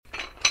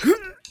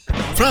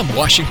From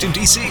Washington,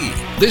 D.C.,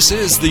 this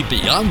is the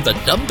Beyond the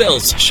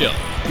Dumbbells Show,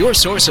 your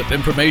source of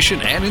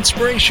information and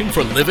inspiration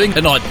for living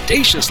an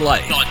audacious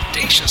life.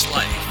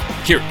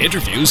 Hear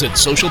interviews and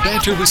social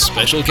banter with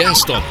special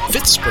guests on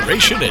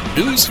Fitspiration and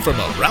news from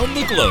around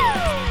the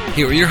globe.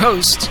 Here are your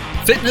hosts,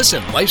 fitness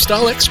and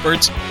lifestyle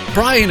experts,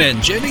 Brian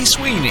and Jenny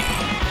Sweeney.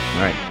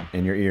 All right,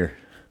 in your ear.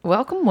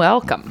 Welcome,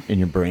 welcome. In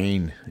your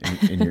brain,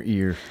 in your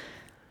ear.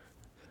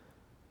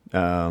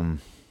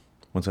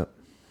 What's up?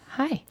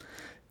 Hi.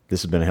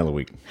 This has been a hell of a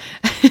week.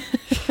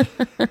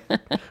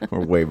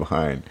 We're way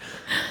behind.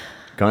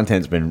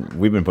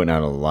 We've been putting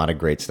out a lot of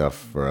great stuff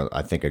for,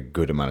 I think, a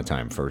good amount of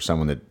time. For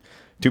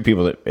two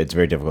people that it's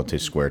very difficult to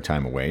square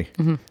time away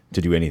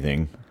to do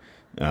anything.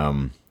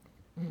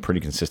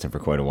 Pretty consistent for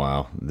quite a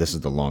while. This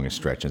is the longest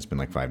stretch. It's been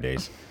like 5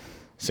 days.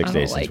 6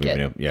 days since we've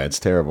been up. Yeah, it's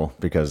terrible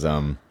because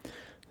the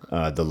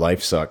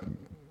life suck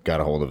got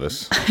a hold of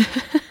us.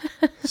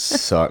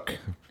 Suck.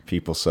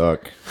 People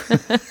suck.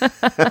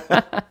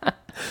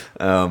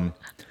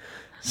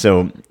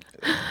 So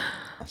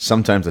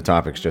sometimes the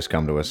topics just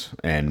come to us,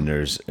 and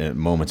there's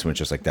moments when it's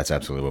just like, that's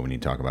absolutely what we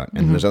need to talk about.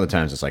 And there's other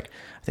times it's like,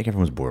 I think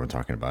everyone's bored with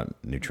talking about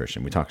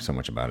nutrition. We talk so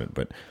much about it,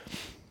 but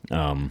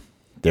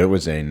there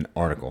was an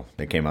article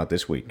that came out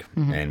this week,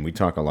 and we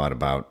talk a lot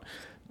about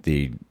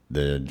the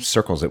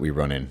circles that we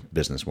run in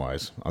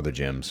business-wise, other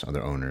gyms,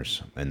 other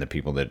owners, and the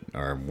people that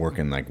are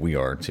working like we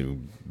are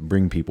to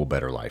bring people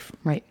better life.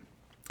 Right.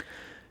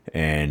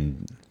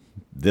 And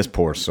this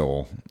poor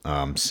soul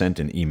sent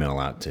an email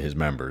out to his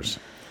members,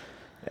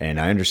 and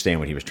I understand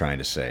what he was trying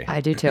to say.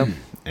 I do too.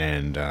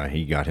 And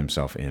he got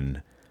himself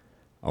in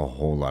a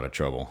whole lot of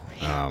trouble.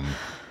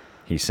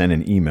 He sent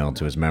an email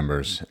to his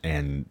members,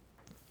 and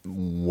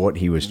what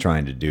he was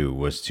trying to do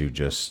was to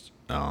just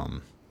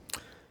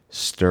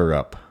stir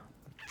up.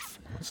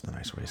 What's the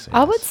nice way to say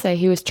I this? would say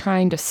he was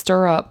trying to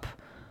stir up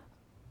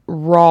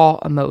raw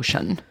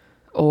emotion,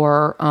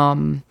 or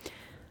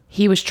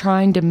he was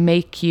trying to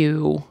make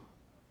you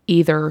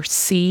either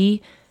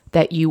see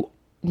that you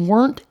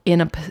weren't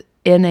in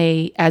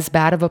a as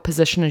bad of a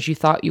position as you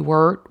thought you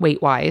were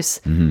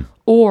weight-wise,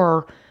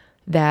 or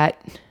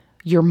that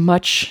you're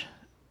much,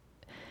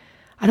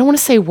 I don't want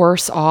to say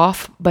worse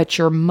off, but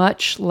you're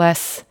much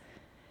less,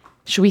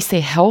 should we say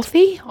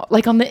healthy?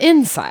 Like on the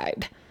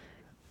inside.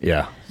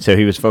 Yeah. So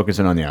he was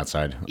focusing on the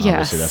outside. Yes.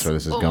 Obviously, that's where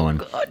this is going.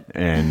 God.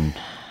 And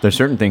there's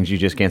certain things you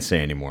just can't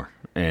say anymore.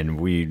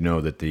 And we know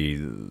that the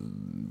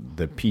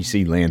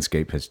PC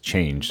landscape has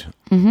changed.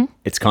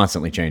 It's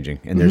constantly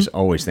changing. And there's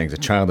always things. A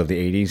child of the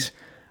 80s,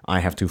 I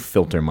have to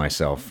filter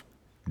myself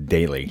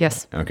daily.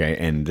 Yes. Okay.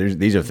 And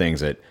these are things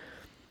that,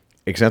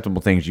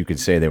 acceptable things you could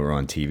say. They were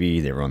on TV,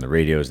 they were on the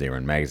radios, they were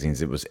in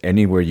magazines. It was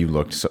anywhere you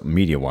looked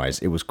media-wise,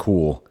 it was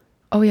cool.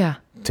 Oh, yeah.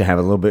 To have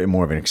a little bit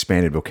more of an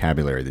expanded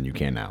vocabulary than you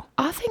can now.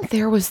 I think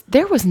there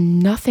was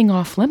nothing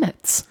off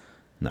limits.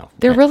 No.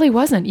 There really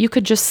wasn't. You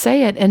could just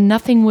say it and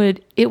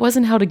it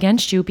wasn't held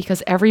against you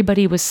because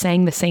everybody was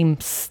saying the same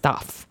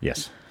stuff.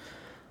 Yes.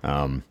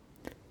 The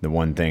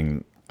one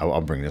thing, I'll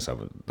bring this up,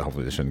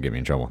 hopefully this shouldn't get me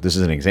in trouble. This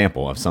is an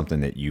example of something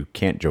that you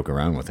can't joke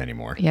around with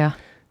anymore. Yeah.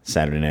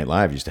 Saturday Night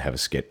Live used to have a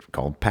skit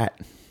called Pat.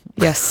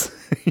 Yes.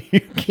 You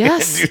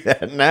can't do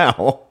that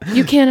now.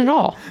 You can't at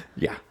all.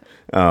 Yeah.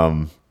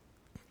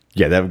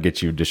 Yeah, that would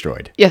get you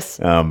destroyed. Yes.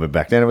 But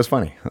back then it was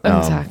funny.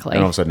 Exactly.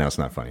 And all of a sudden now it's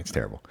not funny. It's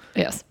terrible.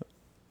 Yes.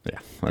 Yeah.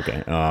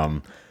 Okay.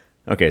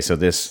 Okay. So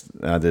this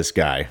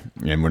guy,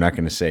 and we're not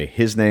going to say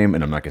his name,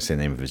 and I'm not going to say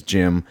the name of his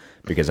gym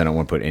because I don't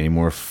want to put any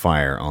more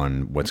fire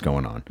on what's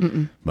going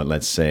on. But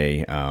let's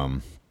say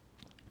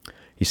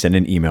he sent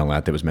an email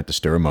out that was meant to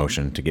stir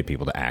emotion to get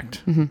people to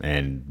act,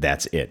 and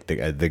that's it.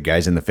 The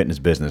guys in the fitness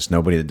business,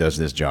 nobody that does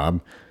this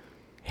job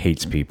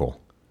hates people,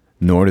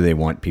 nor do they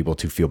want people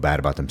to feel bad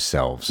about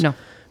themselves. No.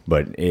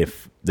 But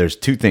if there's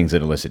two things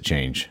that elicit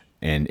change,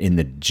 and in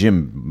the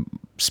gym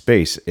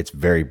space, it's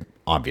very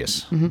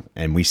obvious.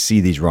 And we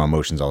see these raw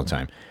emotions all the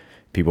time.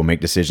 People make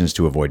decisions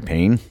to avoid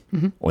pain,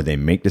 or they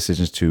make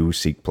decisions to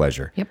seek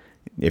pleasure. Yep.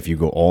 If you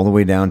go all the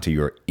way down to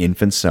your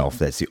infant self,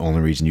 that's the only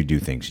reason you do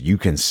things. You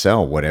can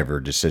sell whatever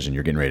decision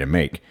you're getting ready to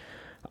make.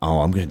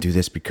 Oh, I'm going to do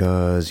this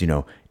because,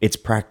 it's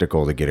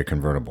practical to get a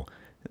convertible.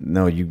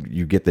 No,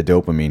 you get the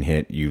dopamine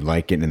hit. You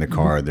like getting in the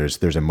car.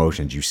 There's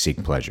emotions. You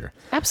seek pleasure.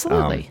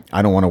 Absolutely.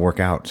 I don't want to work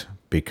out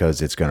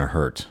because it's going to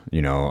hurt.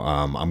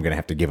 I'm going to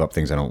have to give up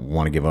things I don't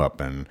want to give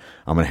up, and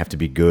I'm going to have to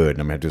be good,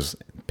 and I'm going to have to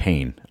just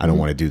pain. I don't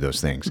want to do those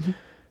things.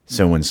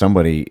 So when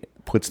somebody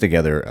puts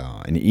together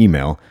an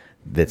email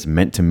that's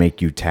meant to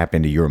make you tap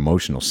into your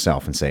emotional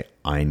self and say,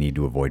 I need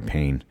to avoid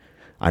pain.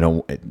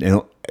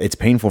 It's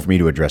painful for me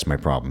to address my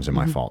problems and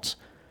my faults.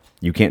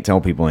 You can't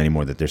tell people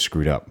anymore that they're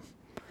screwed up.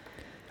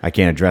 I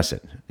can't address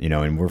it,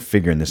 and we're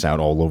figuring this out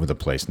all over the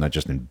place, not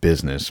just in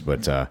business,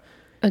 but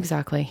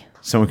exactly.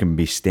 Someone can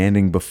be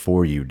standing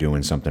before you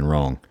doing something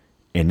wrong,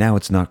 and now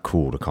it's not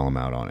cool to call them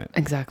out on it.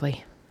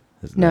 Exactly.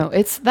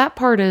 That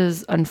part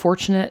is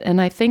unfortunate, and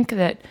I think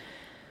that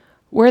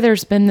where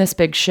there's been this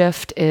big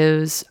shift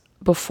is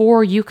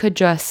before you could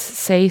just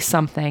say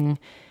something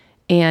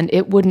and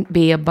it wouldn't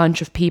be a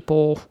bunch of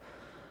people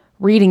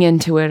reading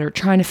into it or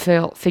trying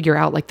to figure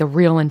out like the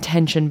real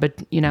intention,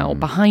 but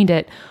behind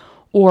it,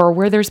 or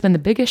where there's been the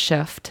biggest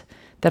shift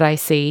that I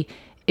see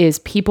is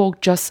people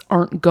just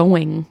aren't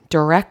going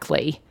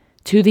directly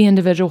to the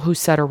individual who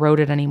said or wrote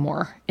it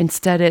anymore.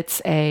 Instead,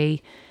 it's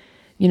a,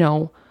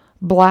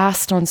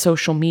 blast on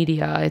social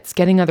media. It's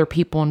getting other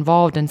people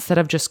involved instead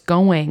of just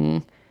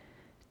going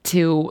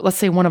to, let's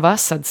say one of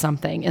us said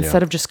something,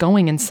 instead of just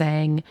going and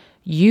saying,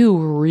 you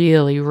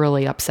really,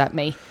 really upset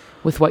me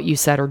with what you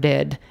said or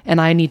did,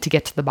 and I need to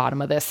get to the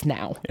bottom of this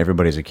now.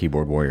 Everybody's a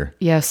keyboard warrior.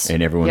 Yes.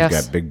 And everyone's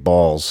got big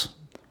balls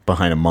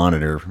behind a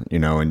monitor,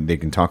 and they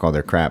can talk all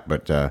their crap,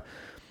 but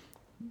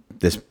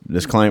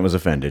this client was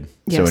offended.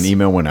 Yes. So an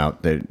email went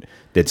out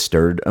that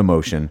stirred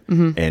emotion,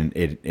 and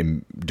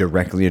it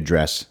directly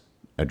addressed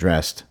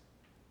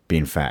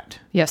being fat.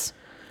 Yes.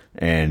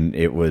 And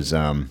it was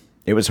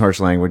harsh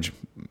language,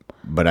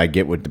 but I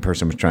get what the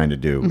person was trying to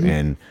do.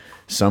 And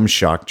some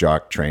shock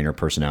jock trainer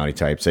personality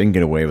types, they can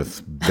get away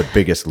with the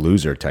biggest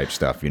loser type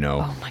stuff,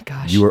 Oh my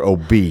gosh. You are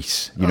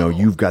obese,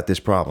 you've got this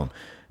problem.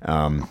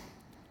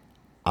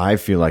 I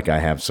feel like I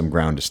have some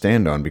ground to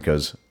stand on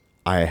because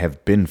I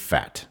have been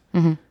fat.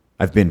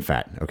 I've been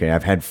fat. Okay.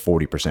 I've had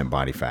 40%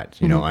 body fat.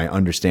 I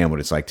understand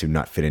what it's like to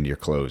not fit into your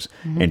clothes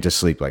and to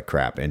sleep like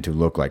crap and to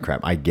look like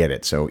crap. I get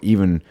it. So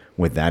even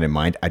with that in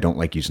mind, I don't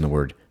like using the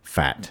word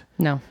fat.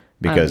 No.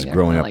 Because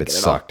growing up, it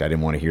sucked. I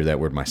didn't want to hear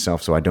that word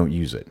myself, so I don't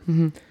use it.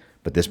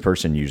 But this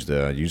person used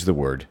the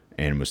word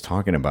and was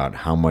talking about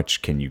how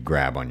much can you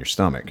grab on your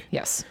stomach.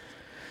 Yes.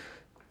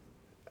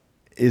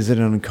 Is it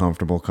an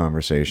uncomfortable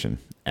conversation?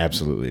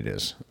 Absolutely it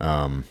is.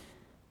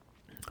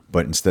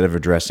 But instead of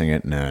addressing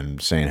it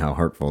and saying how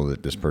hurtful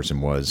that this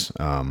person was,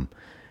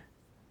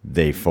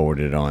 they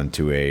forwarded it on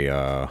to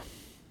a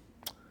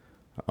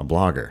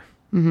blogger.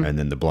 And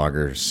then the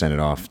blogger sent it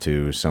off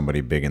to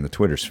somebody big in the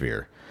Twitter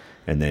sphere.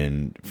 And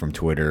then from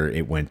Twitter,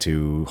 it went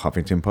to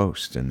Huffington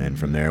Post. And then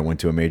from there, it went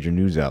to a major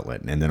news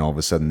outlet. And then all of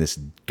a sudden, this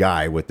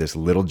guy with this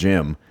little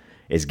gym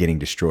is getting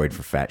destroyed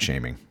for fat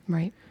shaming.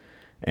 Right.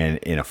 And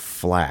in a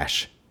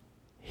flash,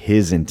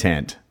 his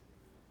intent,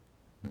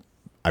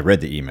 I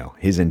read the email,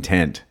 his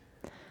intent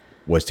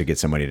was to get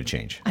somebody to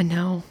change. I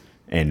know.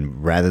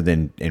 And rather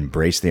than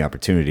embrace the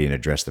opportunity and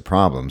address the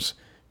problems,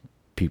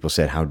 people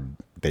said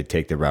they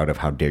take the route of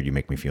how dare you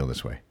make me feel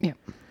this way. Yeah.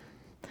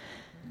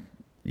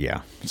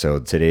 Yeah. So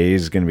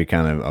today's going to be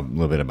kind of a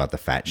little bit about the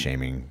fat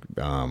shaming.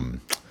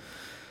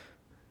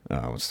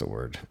 What's the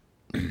word?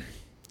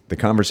 The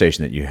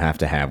conversation that you have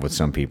to have with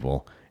some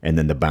people, and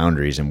then the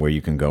boundaries and where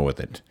you can go with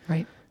it.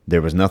 Right.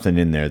 There was nothing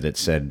in there that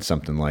said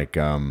something like,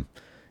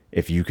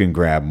 if you can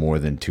grab more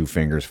than 2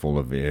 fingers full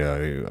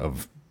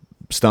of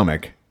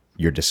stomach,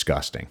 you're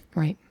disgusting.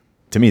 Right.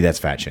 To me, that's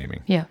fat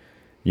shaming. Yeah.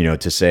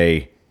 To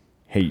say,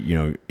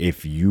 hey,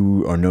 if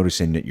you are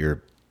noticing that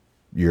you're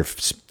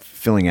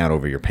filling out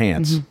over your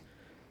pants,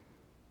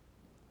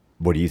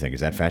 what do you think?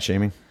 Is that fat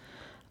shaming?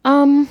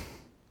 No,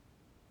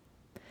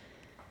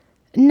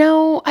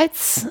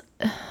 it's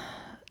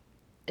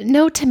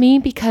no to me,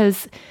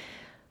 because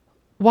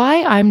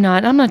why I'm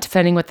not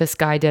defending what this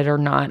guy did or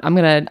not.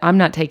 I'm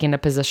not taking a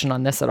position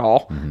on this at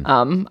all.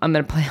 I'm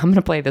going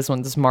to play this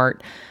one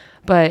smart,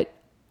 but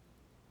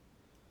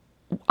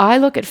I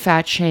look at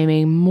fat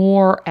shaming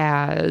more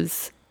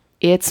as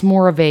it's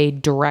more of a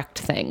direct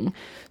thing.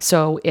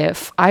 So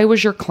if I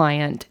was your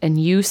client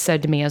and you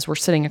said to me as we're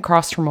sitting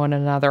across from one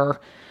another,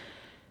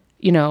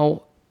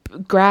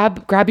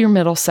 grab your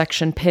middle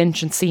section,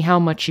 pinch, and see how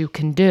much you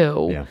can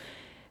do. Yeah.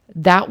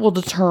 That will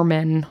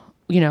determine,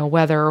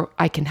 whether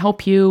I can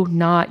help you,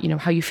 not,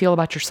 how you feel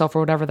about yourself or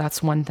whatever.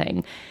 That's one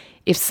thing.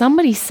 If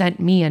somebody sent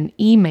me an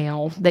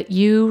email that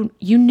you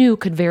knew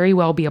could very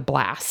well be a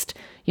blast,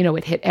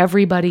 it hit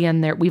everybody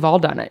in there. We've all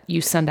done it.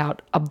 You send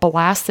out a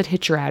blast that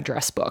hits your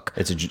address book.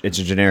 It's a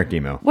generic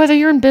email. Whether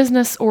you're in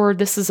business or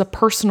this is a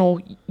personal,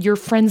 your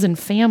friends and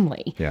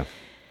family. Yeah.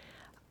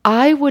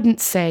 I wouldn't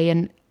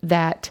say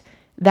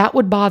that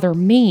would bother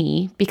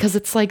me, because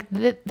it's like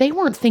they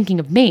weren't thinking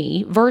of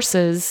me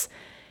versus,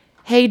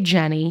 hey,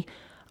 Jenny,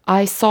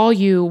 I saw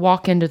you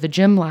walk into the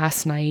gym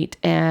last night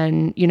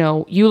and,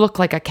 you look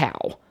like a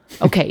cow.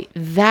 Okay,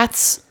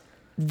 that's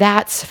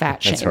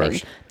fat shaming.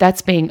 Harsh.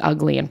 That's being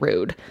ugly and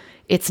rude.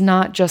 It's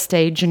not just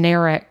a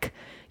generic,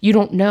 you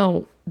don't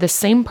know the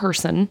same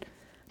person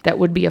that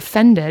would be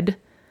offended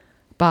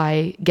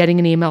by getting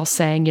an email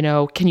saying,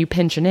 can you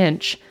pinch an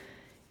inch,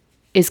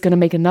 is going to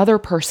make another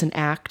person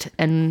act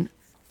and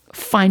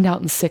find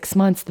out in 6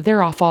 months that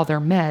they're off all their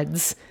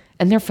meds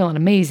and they're feeling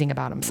amazing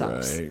about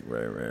themselves.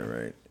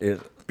 Right.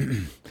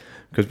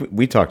 Because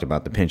we talked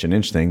about the pinch an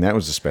inch thing. That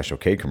was a Special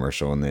K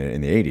commercial in the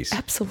 80s.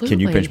 Absolutely. Can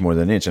you pinch more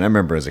than an inch? And I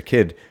remember as a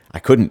kid, I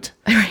couldn't.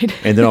 Right.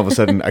 And then all of a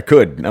sudden I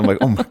could. And I'm like,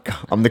 oh my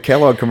God, I'm the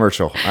Kellogg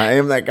commercial. I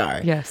am that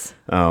guy. Yes.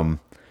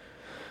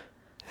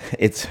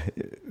 It's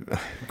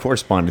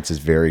correspondence is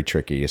very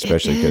tricky,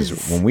 especially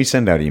because when we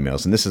send out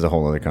emails, and this is a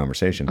whole other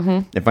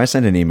conversation. If I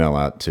send an email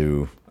out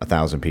to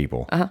 1,000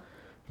 people,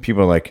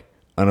 people are like,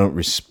 I don't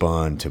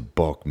respond to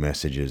bulk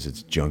messages.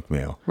 It's junk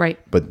mail. Right.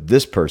 But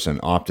this person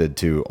opted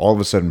to all of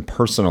a sudden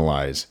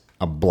personalize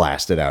a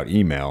blasted out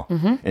email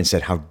and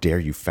said, "How dare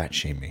you fat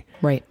shame me?"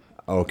 Right.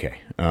 Okay.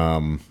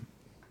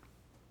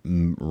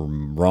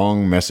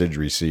 Wrong message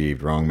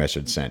received, wrong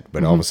message sent.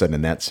 But all of a sudden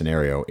in that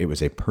scenario, it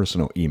was a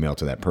personal email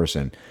to that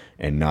person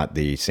and not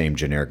the same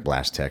generic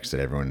blast text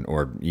that everyone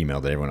or email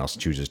that everyone else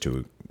chooses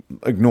to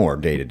ignore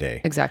day to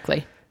day.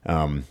 Exactly.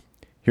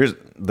 Here's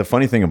the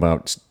funny thing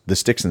about the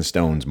sticks and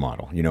stones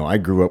model. You know, I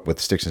grew up with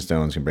sticks and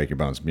stones can break your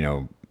bones. You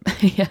know,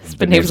 Yes,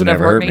 but names would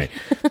never hurt me.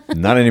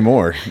 Not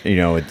anymore. You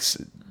know,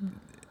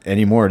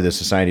 anymore the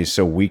society is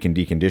so weak and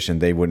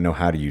deconditioned, they wouldn't know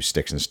how to use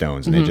sticks and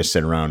stones. And they just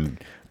sit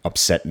around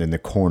upset in the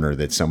corner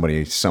that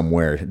somebody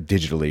somewhere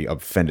digitally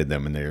offended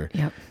them, and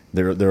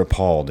they're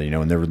appalled, you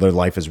know, and their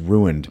life is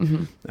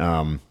ruined.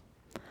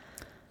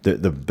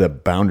 The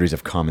boundaries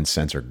of common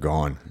sense are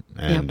gone.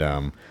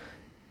 And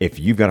if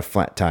you've got a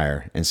flat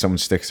tire and someone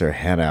sticks their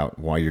head out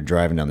while you're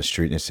driving down the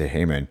street and they say,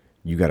 "Hey man,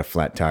 you got a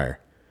flat tire.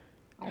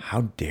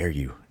 How dare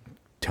you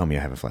tell me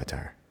I have a flat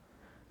tire?"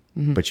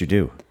 But you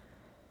do.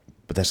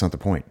 But that's not the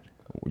point.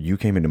 You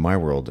came into my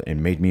world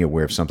and made me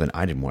aware of something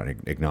I didn't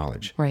want to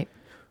acknowledge. Right.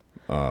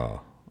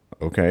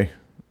 Okay.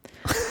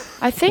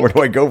 I think, where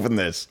do I go from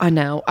this? I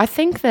know. I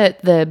think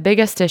that the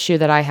biggest issue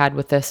that I had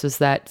with this was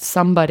that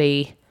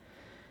they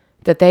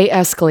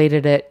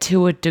escalated it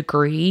to a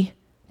degree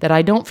that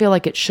I don't feel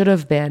like it should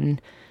have been,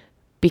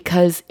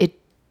 because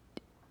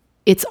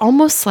it's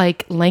almost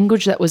like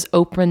language that was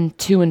open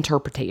to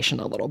interpretation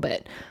a little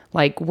bit.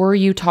 Like, were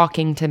you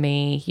talking to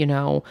me? You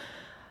know,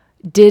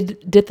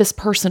 did this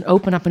person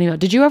open up an email?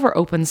 Did you ever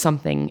open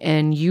something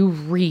and you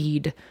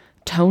read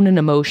tone and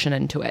emotion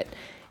into it?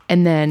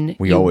 And then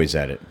we always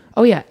at it.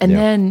 Oh yeah. And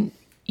then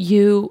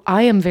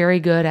I am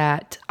very good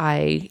at,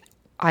 I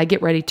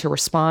get ready to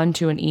respond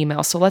to an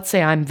email. So let's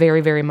say I'm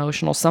very, very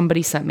emotional.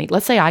 Somebody sent me,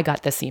 let's say I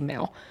got this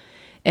email,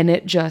 and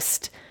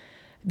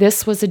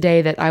this was a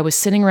day that I was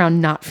sitting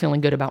around not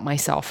feeling good about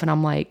myself. And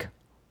I'm like,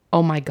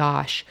 oh my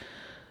gosh,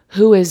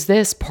 who is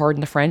this,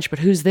 pardon the French, but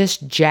who's this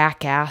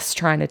jackass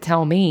trying to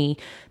tell me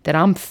that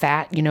I'm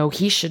fat? You know,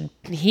 he should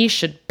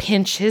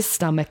pinch his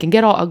stomach and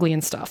get all ugly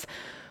and stuff.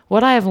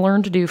 What I have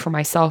learned to do for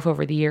myself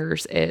over the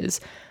years is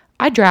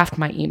I draft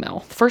my email.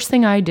 First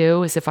thing I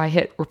do is if I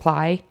hit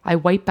reply, I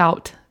wipe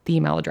out the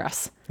email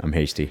address. I'm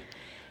hasty.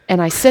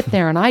 And I sit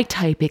there and I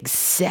type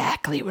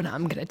exactly what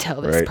I'm going to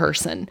tell this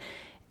person.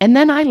 And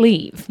then I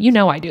leave. You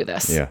know I do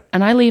this. Yeah.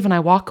 And I leave and I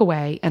walk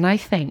away and I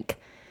think,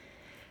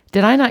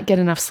 did I not get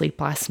enough sleep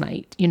last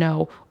night? You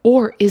know,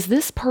 or is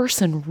this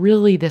person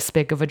really this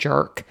big of a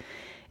jerk?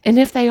 And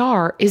if they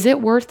are, is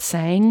it worth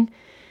saying,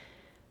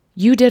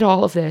 you did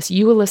all of this,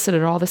 you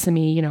elicited all this in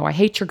me, you know, I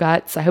hate your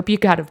guts, I hope you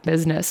got out of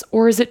business?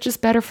 Or is it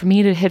just better for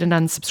me to hit an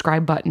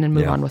unsubscribe button and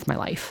move on with my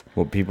life?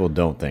 What people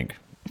don't think,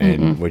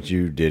 and what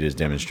you did is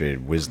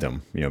demonstrated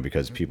wisdom, you know,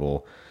 because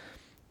people,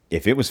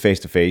 if it was face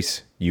to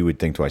face, you would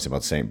think twice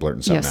about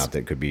blurting something out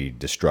that could be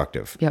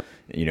destructive. Yep.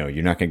 You know,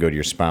 you're not going to go to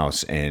your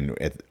spouse and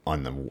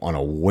on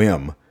a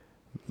whim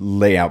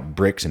lay out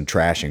bricks and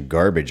trash and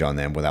garbage on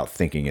them without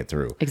thinking it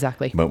through.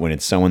 Exactly. But when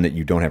it's someone that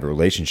you don't have a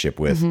relationship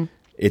with,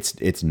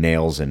 it's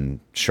nails and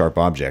sharp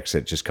objects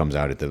that just comes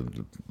out at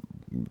the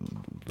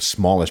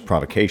smallest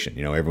provocation.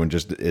 You know, everyone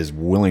just is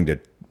willing to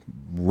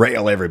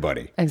rail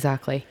everybody.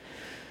 Exactly.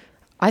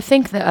 I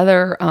think the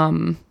other,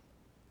 I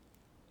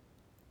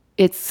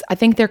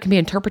think there can be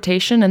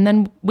interpretation, and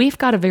then we've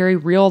got a very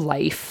real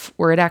life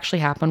where it actually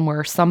happened,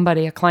 where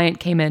a client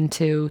came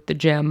into the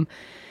gym,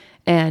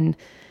 and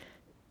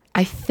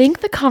I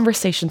think the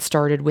conversation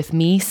started with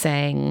me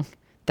saying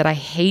that I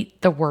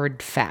hate the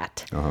word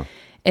fat.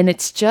 And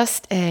it's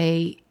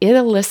it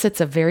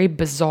elicits a very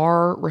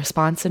bizarre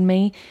response in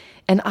me.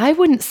 And I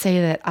wouldn't say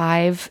that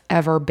I've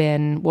ever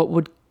been what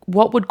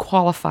would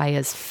qualify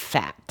as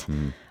fat.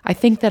 I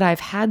think that I've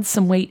had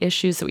some weight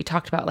issues that we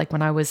talked about, like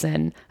when I was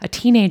a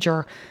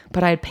teenager,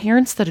 but I had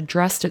parents that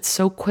addressed it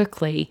so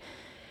quickly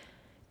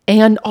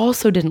and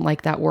also didn't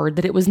like that word,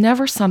 that it was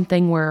never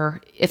something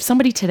where if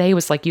somebody today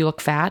was like, you look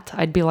fat,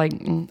 I'd be like,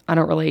 I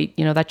don't really,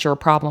 you know, that's your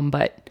problem,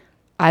 but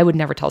I would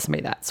never tell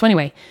somebody that. So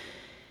anyway,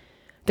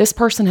 this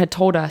person had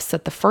told us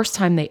that the first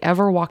time they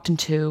ever walked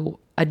into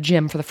a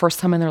gym for the first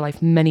time in their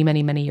life, many,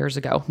 many, many years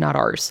ago, not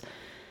ours,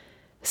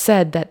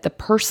 said that the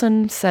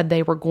person said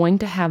they were going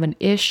to have an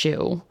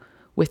issue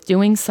with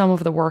doing some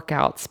of the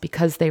workouts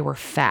because they were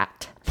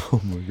fat.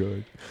 Oh my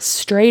God.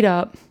 Straight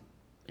up,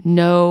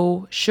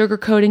 no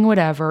sugarcoating,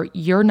 whatever.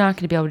 You're not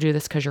going to be able to do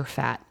this because you're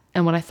fat.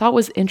 And what I thought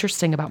was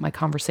interesting about my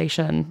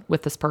conversation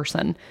with this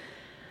person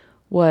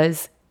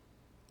was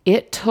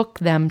it took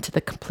them to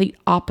the complete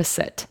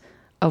opposite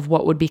of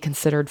what would be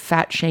considered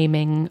fat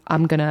shaming.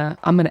 I'm gonna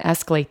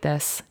escalate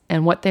this.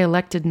 And what they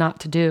elected not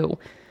to do.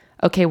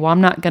 Okay, well,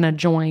 I'm not gonna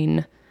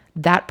join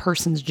that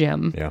person's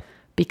gym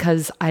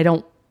because I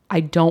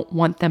don't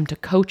want them to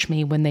coach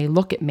me when they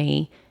look at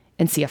me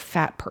and see a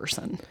fat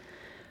person.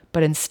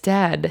 But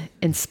instead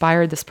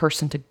inspired this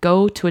person to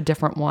go to a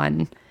different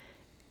one,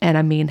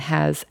 and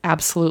has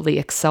absolutely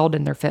excelled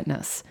in their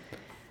fitness.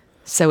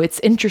 So it's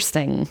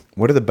interesting.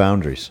 What are the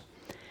boundaries?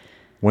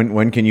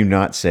 When can you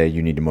not say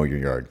you need to mow your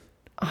yard?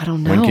 I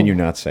don't know. When can you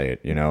not say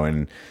it?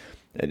 And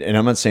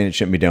I'm not saying it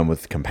shouldn't be done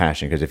with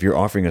compassion, because if you're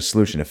offering a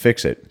solution to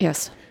fix it,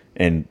 yes,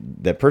 and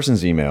that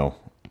person's email,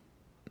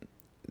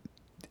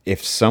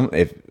 if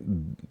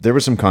there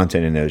was some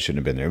content in there that shouldn't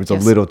have been there, it was a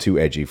little too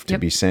edgy to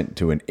be sent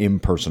to an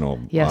impersonal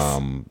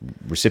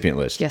recipient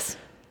list. Yes.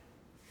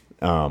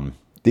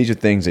 These are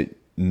things that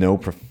no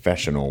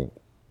professional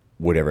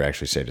would ever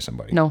actually say to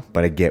somebody. No.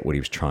 But I get what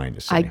he was trying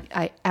to say.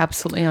 I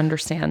absolutely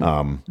understand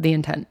the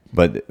intent.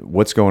 But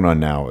what's going on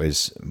now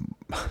is,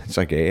 it's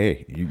like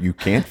AA. You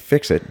can't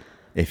fix it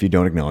if you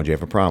don't acknowledge you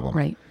have a problem.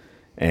 Right.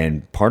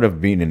 And part of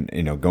being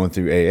going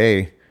through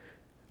AA,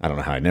 I don't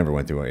know how I never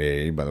went through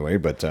AA, by the way,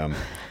 but I'm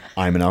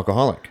an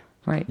alcoholic.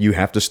 Right. You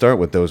have to start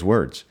with those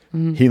words.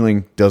 Mm-hmm.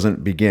 Healing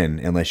doesn't begin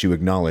unless you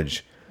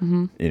acknowledge,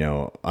 I'm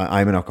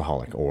an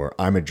alcoholic, or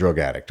I'm a drug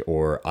addict,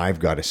 or I've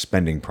got a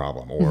spending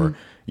problem, or,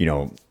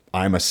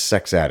 I'm a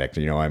sex addict.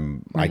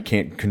 I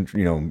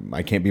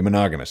can't be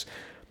monogamous.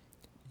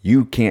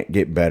 You can't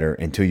get better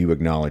until you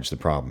acknowledge the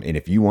problem. And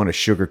if you want to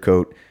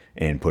sugarcoat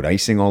and put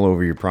icing all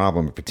over your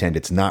problem and pretend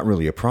it's not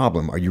really a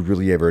problem, are you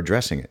really ever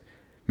addressing it?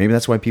 Maybe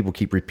that's why people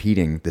keep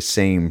repeating the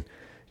same,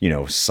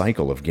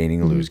 cycle of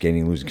gaining and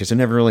losing, because they're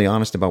never really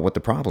honest about what the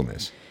problem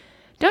is.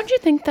 Don't you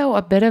think, though,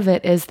 a bit of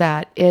it is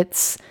that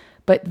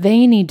but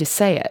they need to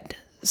say it.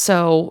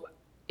 So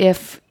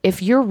if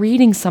you're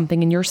reading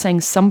something and you're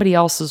saying somebody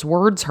else's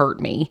words hurt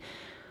me,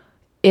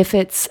 if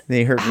it's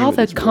how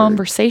the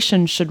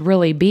conversation should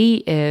really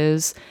be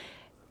is,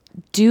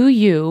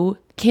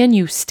 can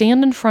you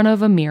stand in front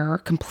of a mirror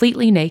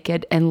completely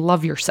naked and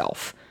love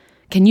yourself?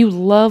 Can you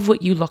love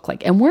what you look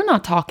like? And we're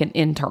not talking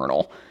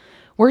internal.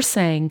 We're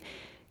saying,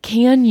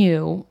 can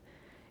you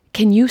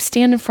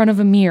stand in front of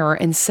a mirror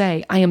and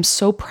say, I am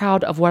so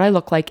proud of what I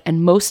look like,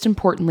 and most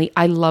importantly,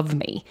 I love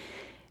me?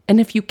 And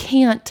if you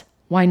can't,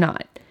 why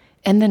not?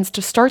 And then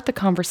to start the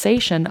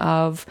conversation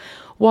of,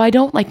 well, I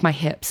don't like my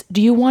hips.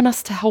 Do you want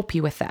us to help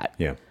you with that?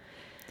 Yeah.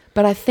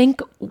 But I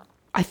think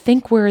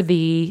where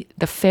the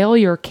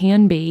failure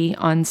can be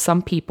on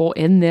some people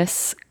in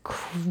this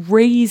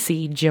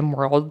crazy gym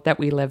world that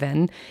we live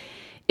in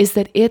is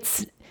that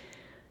if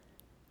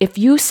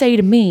you say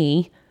to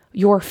me,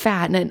 you're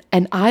fat,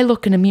 and I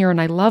look in a mirror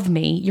and I love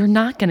me, you're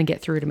not going to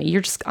get through to me.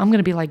 I'm going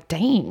to be like,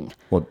 dang.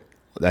 Well,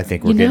 I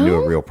think we're getting to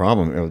a real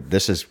problem.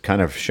 This is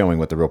kind of showing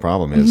what the real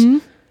problem is.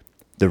 Mm-hmm.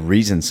 The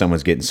reason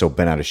someone's getting so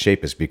bent out of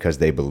shape is because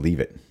they believe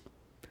it.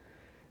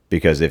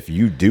 Because if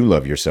you do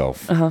love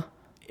yourself,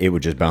 it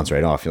would just bounce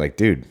right off. You're like,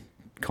 dude,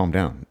 calm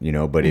down,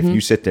 But if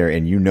you sit there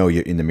and you're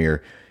in the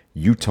mirror,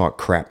 you talk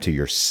crap to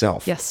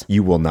yourself. Yes.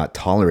 You will not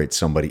tolerate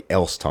somebody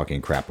else talking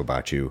crap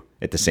about you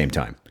at the same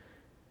time.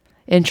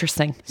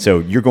 Interesting. So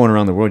you're going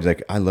around the world, you're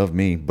like, I love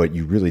me, but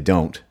you really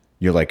don't.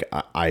 You're like,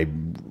 I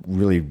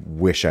really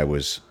wish I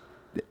was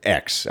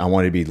X. I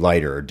want to be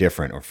lighter or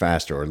different or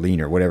faster or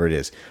leaner, whatever it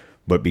is.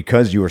 But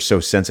because you are so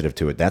sensitive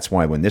to it, that's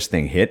why when this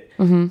thing hit,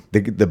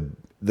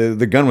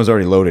 the gun was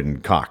already loaded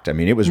and cocked. I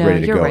mean, it was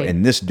ready to go. Right.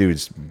 And this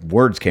dude's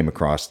words came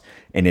across,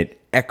 and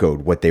it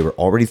echoed what they were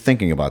already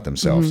thinking about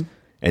themselves.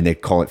 And they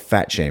call it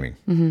fat shaming.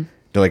 Mm-hmm.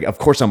 They're like, of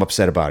course I'm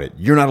upset about it.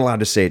 You're not allowed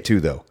to say it too,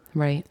 though.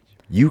 Right.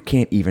 You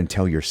can't even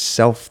tell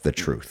yourself the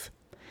truth.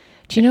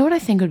 Do you know what I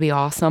think would be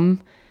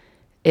awesome?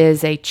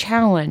 Is a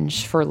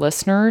challenge for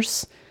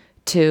listeners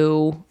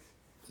to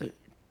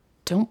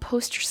don't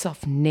post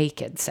yourself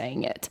naked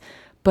saying it,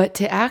 but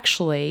to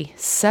actually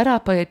set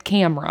up a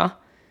camera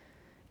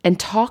and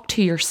talk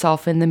to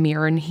yourself in the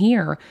mirror and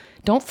hear.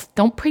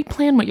 Don't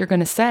pre-plan what you're going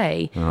to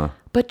say,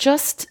 but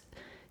just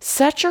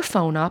set your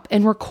phone up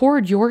and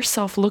record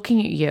yourself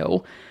looking at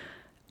you.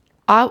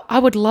 I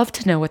would love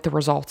to know what the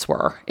results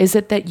were. Is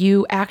it that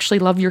you actually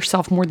love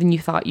yourself more than you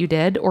thought you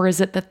did? Or is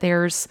it that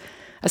there's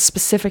a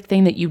specific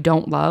thing that you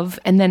don't love?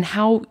 And then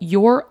how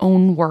your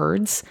own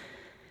words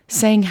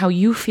saying how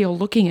you feel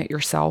looking at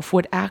yourself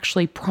would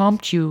actually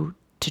prompt you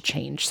to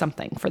change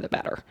something for the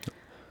better.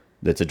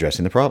 That's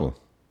addressing the problem.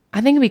 I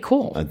think it'd be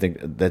cool. I think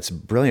that's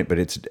brilliant, but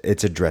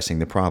it's addressing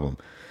the problem.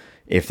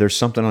 If there's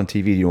something on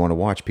TV you want to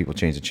watch, people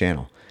change the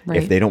channel.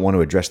 Right. If they don't want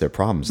to address their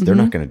problems, they're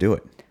not going to do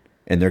it.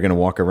 And they're going to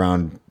walk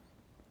around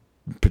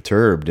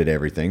perturbed at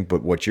everything.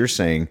 But what you're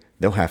saying,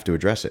 they'll have to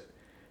address it.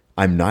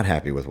 I'm not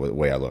happy with the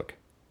way I look.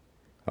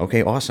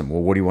 Okay, awesome.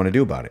 Well, what do you want to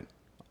do about it?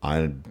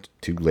 I'm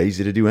too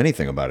lazy to do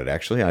anything about it,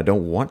 actually. I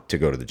don't want to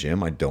go to the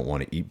gym. I don't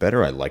want to eat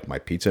better. I like my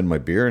pizza and my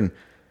beer, and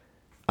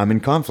I'm in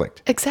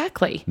conflict.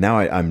 Exactly. Now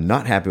I'm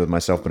not happy with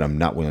myself, but I'm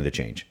not willing to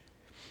change.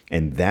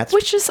 And that's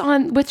which is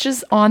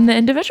on the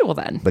individual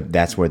then. But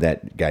that's where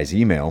that guy's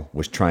email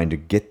was trying to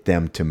get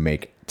them to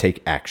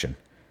take action.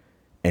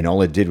 And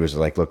all it did was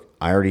like, look,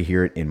 I already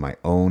hear it in my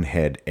own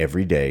head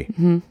every day.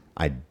 Mm-hmm.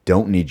 I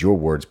don't need your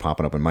words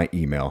popping up in my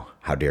email.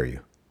 How dare you?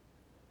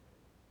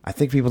 I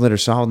think people that are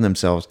solid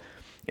themselves,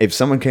 if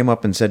someone came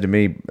up and said to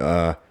me,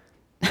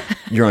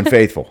 you're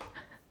unfaithful.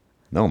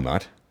 No, I'm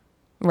not.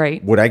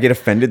 Right. Would I get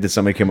offended that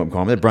somebody came up and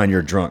called me, Brian,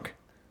 you're drunk?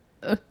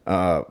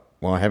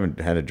 Well, I haven't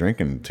had a drink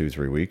in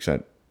 2-3 weeks.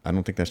 I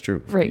don't think that's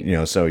true.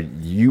 Right. So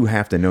you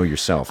have to know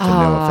yourself to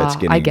know if that's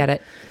getting... I get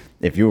it.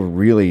 If you're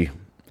really...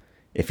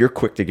 if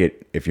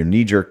you're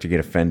knee jerk to get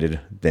offended,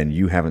 then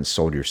you haven't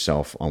sold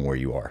yourself on where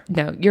you are.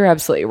 No, you're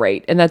absolutely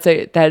right. And that's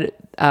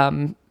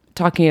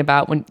talking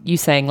about when you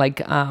saying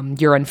like,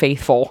 you're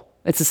unfaithful.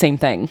 It's the same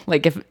thing.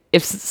 Like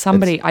if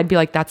somebody, I'd be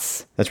like,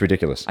 that's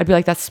ridiculous. I'd be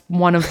like, that's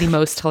one of the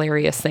most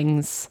hilarious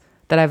things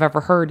that I've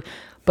ever heard.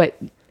 But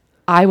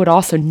I would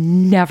also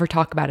never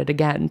talk about it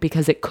again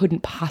because it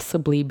couldn't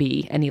possibly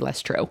be any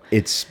less true.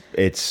 It's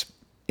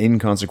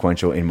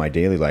inconsequential in my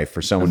daily life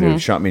for someone who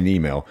shot me an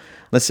email.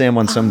 Let's say I'm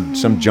on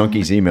some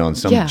junkie's email and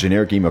some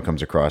generic email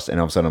comes across, and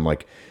all of a sudden I'm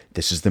like,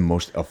 this is the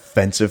most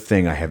offensive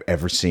thing I have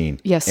ever seen.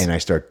 Yes. And I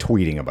start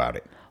tweeting about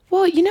it.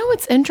 Well, you know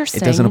what's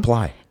interesting? It doesn't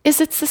apply. It's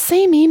the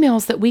same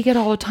emails that we get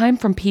all the time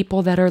from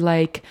people that are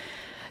like,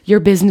 your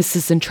business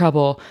is in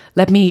trouble.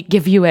 Let me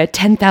give you a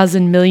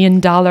 $10,000 million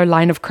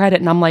line of credit.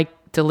 And I'm like,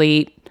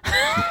 delete.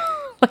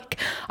 Like,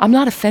 I'm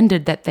not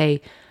offended that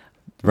they...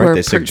 Right,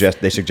 they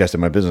suggested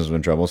my business was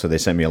in trouble, so they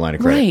sent me a line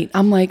of credit. Right.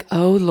 I'm like,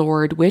 oh,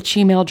 Lord, which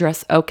email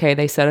address? Okay,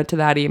 they sent it to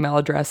that email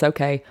address.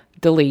 Okay,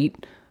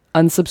 delete,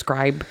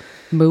 unsubscribe,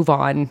 move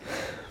on,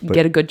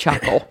 get a good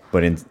chuckle.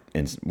 But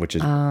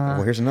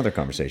here's another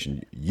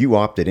conversation. You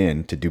opted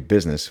in to do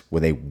business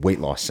with a weight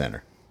loss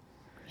center.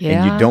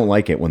 Yeah. And you don't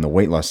like it when the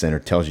weight loss center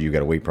tells you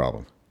got a weight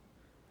problem.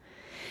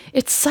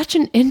 It's such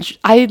an...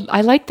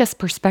 I like this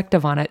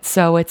perspective on it.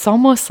 So it's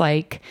almost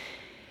like...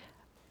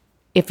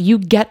 if you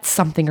get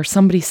something or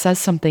somebody says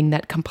something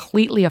that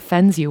completely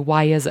offends you,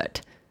 why is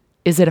it?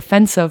 Is it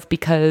offensive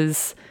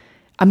because,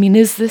 I mean,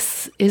 is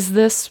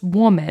this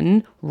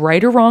woman,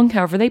 right or wrong,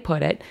 however they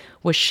put it,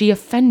 was she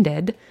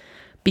offended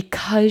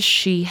because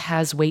she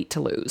has weight to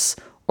lose?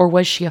 Or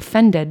was she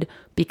offended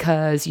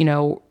because,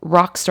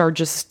 Rockstar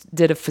just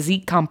did a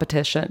physique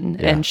competition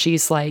and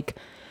she's like,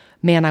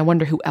 man, I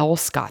wonder who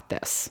else got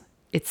this.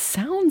 It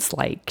sounds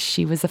like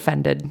she was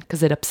offended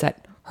because it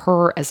upset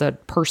her as a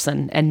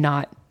person and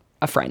not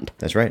a friend.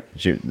 That's right.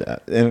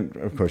 And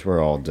of course,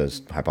 we're all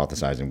just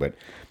hypothesizing, but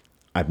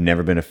I've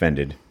never been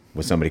offended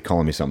with somebody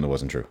calling me something that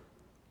wasn't true.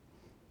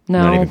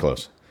 No. Not even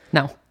close.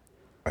 No.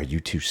 Are you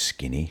too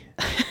skinny?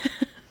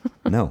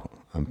 No,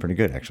 I'm pretty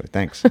good, actually.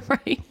 Thanks.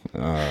 Right.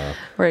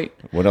 Right.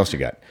 What else you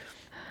got?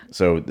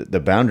 So the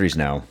boundaries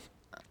now,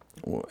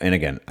 and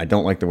again, I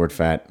don't like the word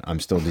fat.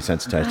 I'm still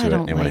desensitized to it.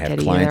 And when I have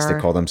clients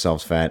that call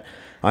themselves fat,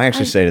 I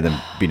actually say to them,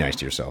 be nice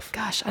to yourself.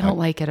 Gosh, I don't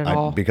like it at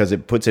all. Because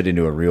it puts it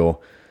into a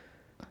real...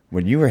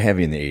 When you were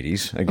heavy in the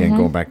 80s, again,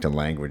 going back to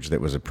language that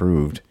was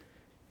approved,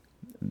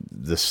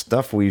 the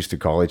stuff we used to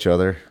call each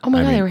other... Oh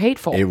my God, they were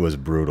hateful. It was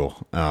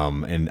brutal.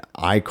 And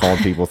I called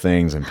people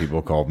things and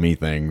people called me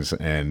things.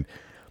 And,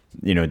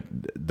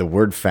 the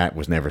word fat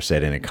was never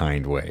said in a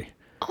kind way.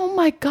 Oh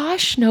my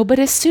gosh, no. But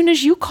as soon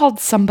as you called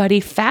somebody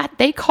fat,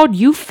 they called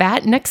you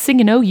fat. Next thing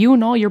you know, you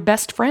and all your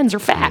best friends are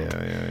fat.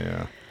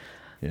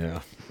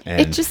 Yeah.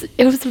 And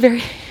it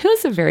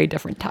was a very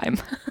different time.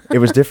 It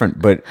was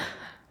different, but...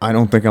 I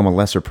don't think I'm a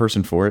lesser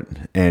person for it.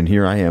 And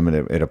here I am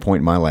at a point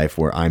in my life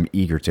where I'm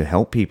eager to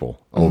help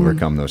people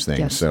overcome those things.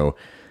 Yes. So,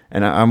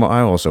 and I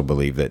also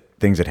believe that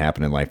things that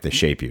happen in life, they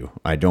shape you.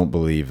 I don't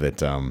believe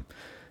that,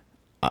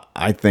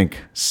 I think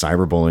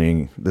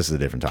cyberbullying, this is a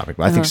different topic,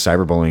 but I think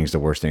cyberbullying is the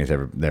worst thing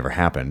that's ever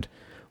happened.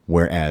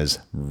 Whereas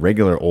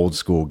regular old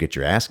school, get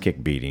your ass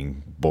kicked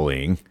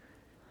bullying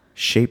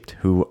shaped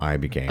who I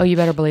became. Oh, you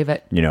better believe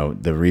it.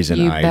 The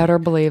reason better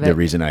believe it. The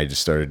reason I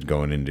just started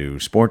going into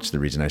sports, the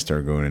reason I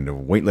started going into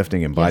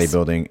weightlifting and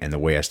bodybuilding, and the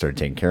way I started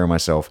taking care of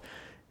myself,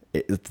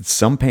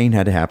 some pain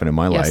had to happen in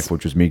my life,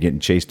 which was me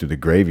getting chased through the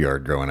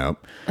graveyard growing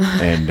up,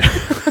 and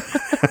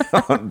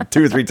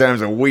 2 or 3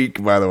 times a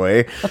week. By the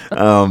way,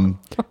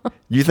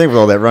 you think with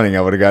all that running,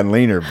 I would have gotten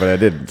leaner, but I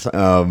didn't.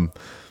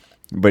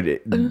 But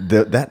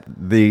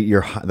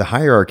the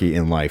hierarchy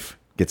in life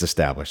gets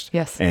established.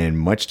 Yes, and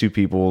much to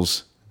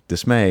people's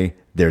dismay,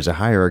 there's a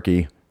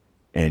hierarchy,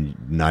 and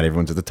not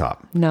everyone's at the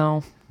top.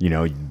 No.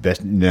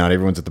 Not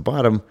everyone's at the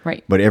bottom.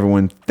 Right. But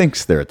everyone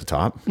thinks they're at the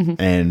top,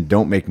 and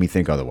don't make me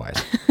think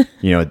otherwise.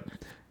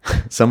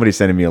 Somebody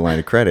sending me a line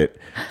of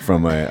credit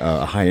from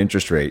a high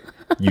interest rate.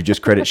 You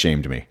just credit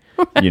shamed me.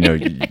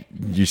 Right.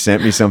 You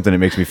sent me something that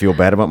makes me feel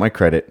bad about my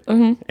credit,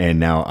 and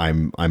now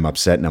I'm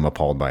upset and I'm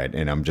appalled by it,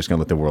 and I'm just gonna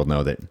let the world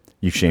know that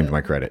you've shamed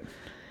my credit.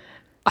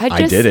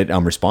 I did it.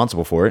 I'm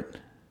responsible for it.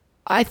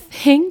 I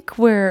think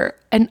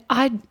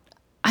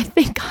I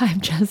think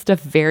I'm just a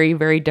very,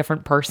 very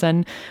different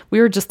person. We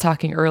were just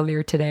talking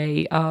earlier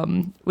today.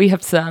 We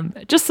have some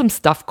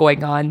stuff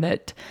going on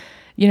that,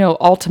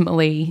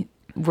 ultimately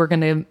we're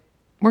going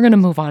to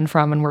move on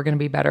from, and we're going to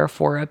be better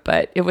for it.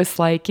 But it was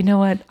like, you know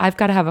what? I've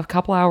got to have a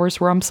couple hours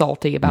where I'm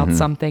salty about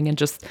something and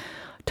just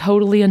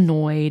totally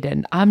annoyed,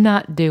 and I'm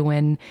not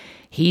doing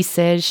he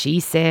said, she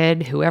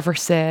said, whoever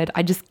said.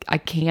 I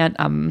can't.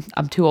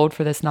 I'm too old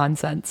for this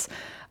nonsense.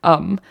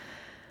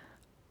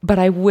 But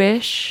I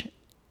wish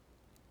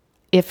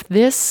if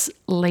this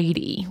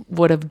lady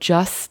would have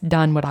just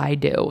done what I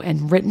do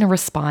and written a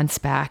response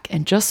back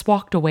and just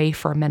walked away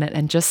for a minute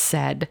and just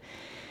said,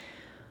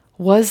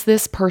 was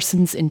this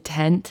person's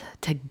intent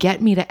to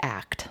get me to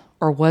act?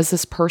 or was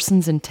this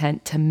person's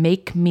intent to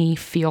make me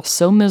feel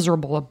so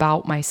miserable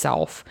about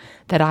myself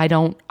that I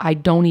want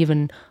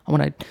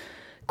to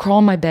crawl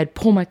in my bed,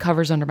 pull my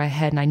covers under my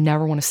head, and I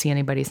never want to see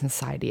anybody's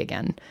society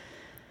again.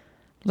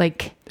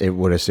 Like, it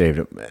would have saved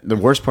it. The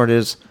worst part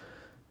is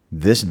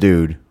this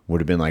dude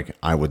would have been like,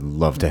 I would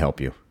love to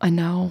help you. I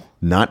know.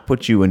 Not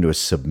put you into a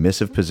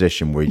submissive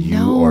position where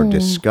you are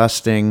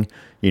disgusting.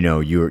 You know,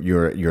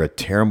 you're a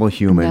terrible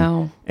human.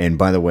 No. And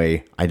by the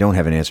way, I don't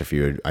have an answer for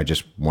you. I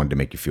just wanted to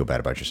make you feel bad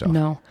about yourself.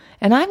 No.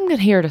 And I'm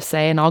here to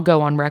say, and I'll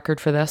go on record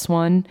for this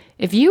one,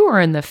 if you are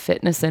in the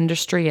fitness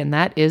industry and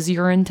that is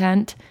your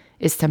intent,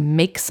 is to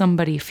make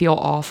somebody feel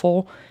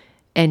awful,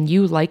 and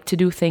you like to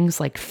do things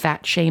like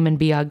fat shame and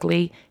be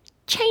ugly,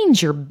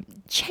 change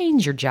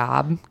your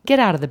job. Get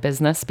out of the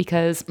business,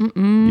 because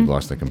you've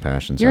lost the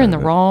compassion. You're in the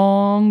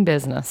wrong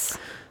business.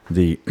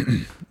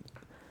 On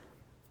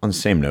the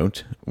same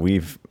note,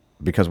 we've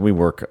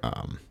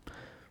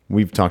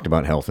talked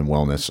about health and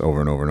wellness over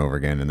and over and over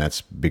again, and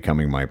that's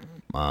becoming my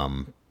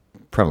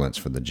prevalence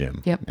for the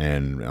gym. Yep.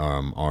 And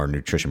our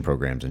nutrition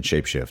programs and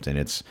Shapeshift, and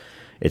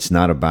it's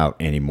not about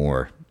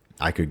anymore.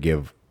 I could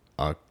give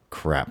a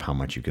crap how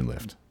much you can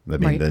lift. I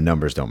mean, the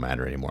numbers don't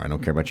matter anymore. I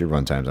don't care about your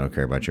run times. I don't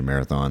care about your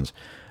marathons.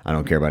 I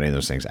don't care about any of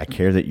those things. I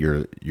care that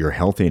you're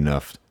healthy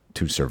enough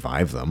to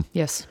survive them.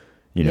 Yes.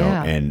 You know,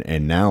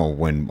 and now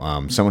when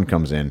someone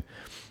comes in,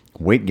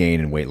 weight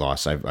gain and weight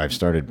loss, I've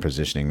started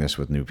positioning this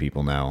with new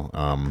people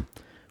now.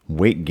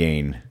 Weight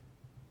gain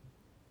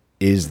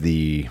is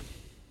the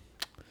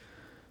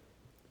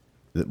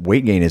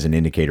weight gain is an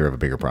indicator of a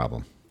bigger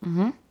problem.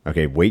 Mm-hmm.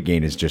 Okay, weight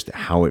gain is just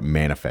how it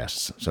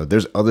manifests. So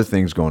there's other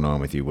things going on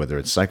with you, whether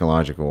it's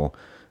psychological,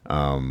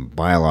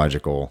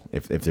 biological.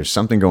 If there's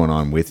something going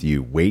on with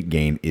you, weight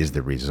gain is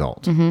the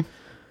result. Mm-hmm.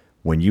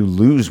 When you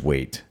lose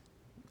weight,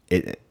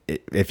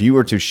 if you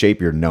were to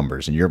shape your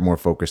numbers and you're more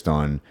focused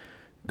on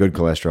good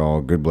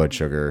cholesterol, good blood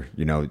sugar,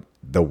 you know,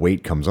 the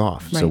weight comes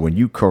off. Right. So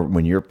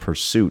when your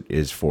pursuit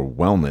is for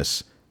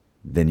wellness,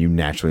 then you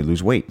naturally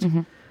lose weight.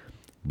 Mm-hmm.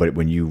 But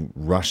when you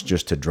rush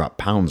just to drop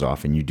pounds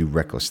off and you do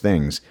reckless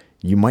things,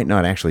 you might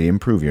not actually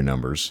improve your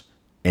numbers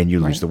and you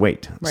lose the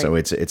weight. Right. So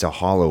it's a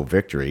hollow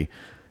victory,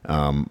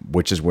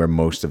 which is where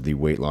most of the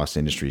weight loss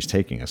industry is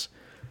taking us.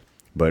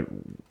 But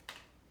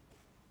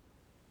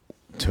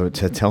to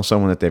tell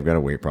someone that they've got a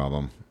weight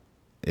problem,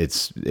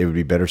 it would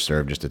be better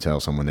served just to tell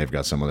someone they've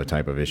got some other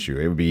type of issue.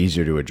 It would be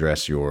easier to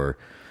address your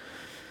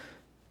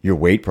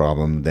weight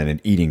problem than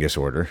an eating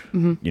disorder.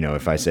 Mm-hmm. You know,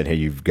 if I said, hey,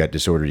 you've got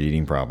disordered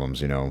eating problems,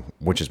 you know,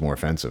 which is more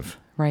offensive?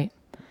 Right.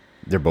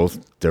 They're both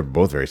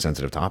very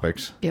sensitive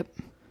topics. Yep.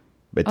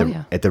 But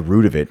at the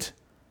root of it,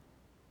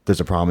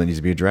 there's a problem that needs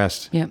to be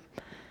addressed. Yep.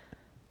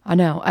 I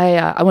know.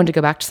 I wanted to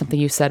go back to something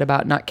you said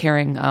about not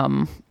caring,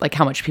 like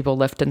how much people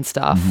lift and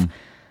stuff. Mm-hmm.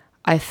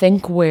 I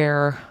think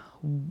where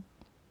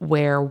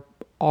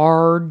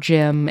our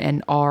gym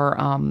and our,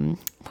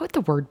 what would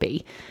the word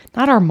be?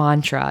 Not our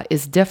mantra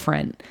is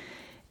different,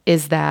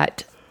 is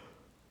that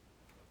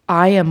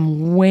I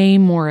am way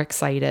more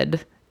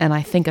excited, and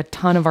I think a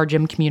ton of our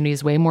gym community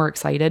is way more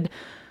excited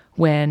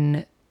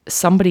when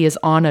somebody is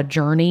on a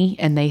journey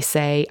and they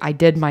say, I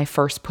did my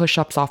first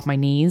push-ups off my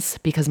knees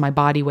because my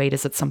body weight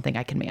is at something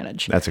I can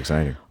manage. That's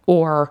exciting.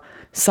 Or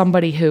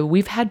somebody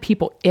we've had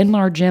people in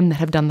our gym that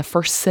have done the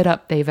first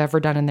sit-up they've ever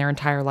done in their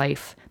entire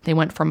life. They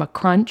went from a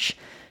crunch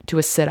to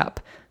a sit-up.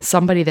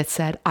 Somebody that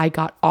said, I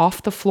got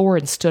off the floor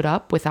and stood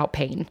up without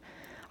pain.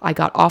 I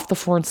got off the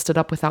floor and stood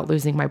up without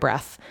losing my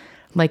breath.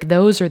 Like,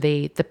 those are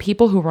the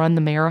people who run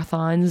the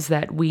marathons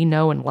that we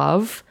know and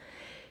love.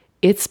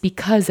 It's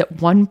because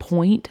at one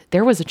point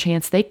there was a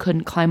chance they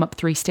couldn't climb up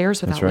 3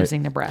 stairs without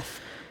losing their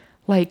breath.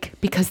 Like,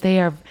 because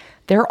they're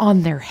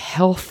on their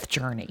health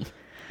journey.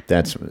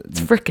 It's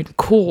freaking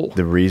cool.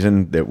 The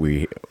reason that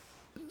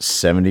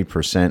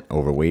 70%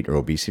 overweight or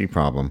obesity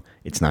problem,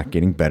 it's not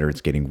getting better,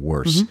 it's getting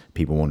worse. Mm-hmm.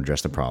 People won't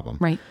address the problem.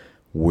 Right.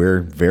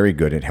 We're very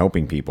good at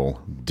helping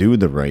people do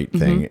the right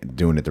thing,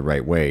 doing it the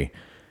right way.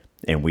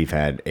 And we've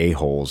had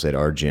a-holes at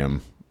our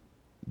gym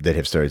that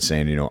have started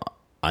saying, you know,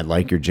 I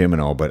like your gym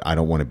and all, but I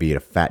don't want to be at a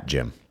fat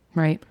gym.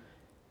 Right.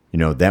 You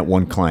know, that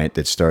one client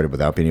that started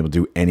without being able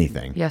to do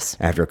anything. Yes.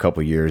 After a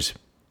couple of years,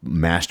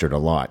 mastered a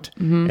lot.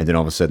 Mm-hmm. And then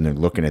all of a sudden they're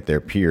looking at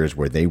their peers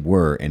where they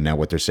were. And now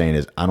what they're saying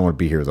is, I don't want to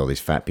be here with all these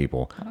fat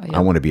people.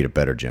 I want to be at a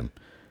better gym.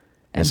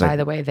 And by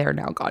the way, they're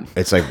now gone.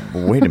 It's like,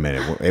 wait a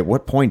minute. At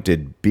what point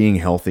did being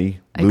healthy,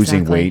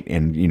 losing weight,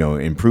 and, you know,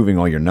 improving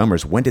all your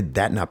numbers, when did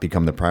that not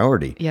become the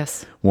priority?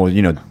 Yes. Well,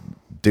 you know,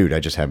 dude, I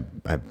just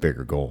have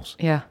bigger goals.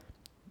 Yeah.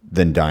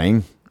 Than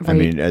dying. Right. I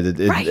mean,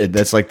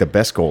 that's like the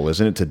best goal,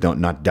 isn't it? To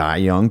not die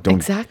young.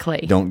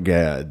 Don't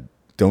get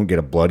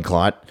a blood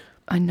clot.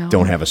 I know.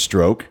 Don't have a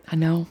stroke. I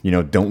know. You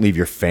know, don't leave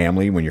your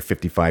family when you're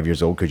 55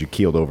 years old because you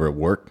keeled over at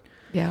work.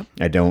 Yeah.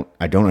 I don't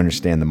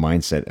understand the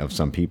mindset of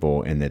some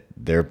people, and that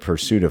their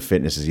pursuit of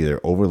fitness is either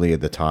overly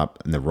at the top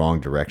in the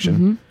wrong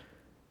direction.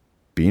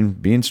 Mm-hmm.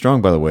 Being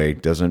strong, by the way,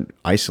 doesn't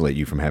isolate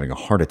you from having a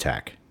heart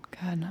attack.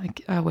 God,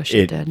 I wish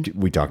it did.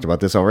 We talked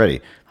about this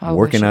already.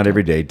 Working out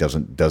every day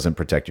doesn't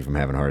protect you from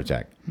having a heart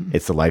attack. Mm-hmm.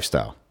 It's the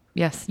lifestyle.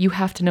 Yes. You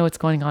have to know what's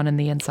going on in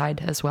the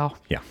inside as well.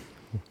 Yeah.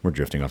 We're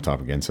drifting off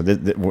topic again. So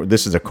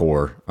this is a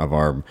core of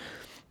our,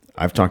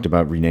 I've talked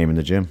about renaming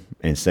the gym.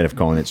 Instead of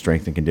calling it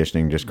strength and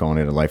conditioning, just calling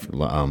it a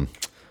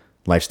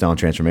lifestyle and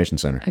transformation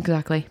center.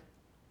 Exactly.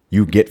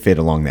 You get fit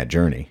along that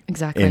journey.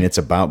 Exactly. And it's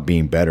about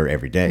being better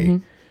every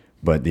day.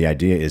 But the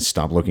idea is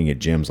stop looking at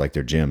gyms like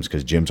they're gyms,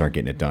 because gyms aren't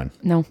getting it done.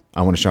 No.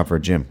 I want to shop for a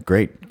gym.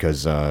 Great,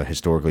 because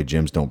historically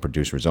gyms don't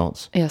produce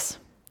results. Yes.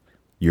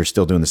 You're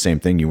still doing the same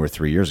thing you were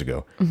 3 years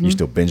ago. You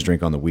still binge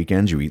drink on the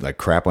weekends. You eat like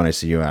crap when I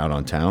see you out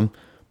on town.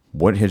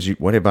 What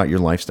about your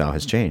lifestyle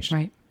has changed?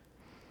 Right.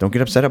 Don't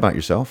get upset about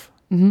yourself.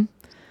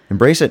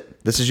 Embrace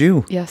it. This is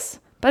you. Yes.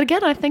 But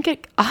again, I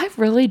think I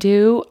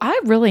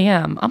really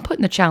am. I'm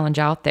putting the challenge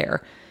out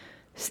there.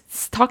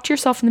 Talk to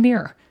yourself in the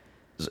mirror.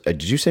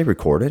 Did you say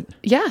record it?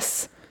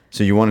 Yes.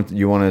 So you want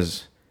to,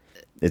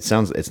 it's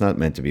not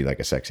meant to be like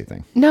a sexy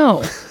thing.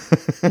 No.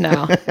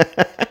 No.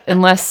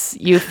 Unless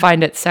you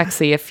find it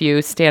sexy if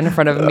you stand in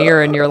front of a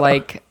mirror and you're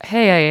like,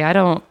 hey, I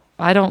don't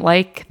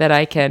like that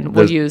I can,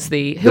 we'll use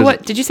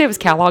what did you say it was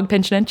Kellogg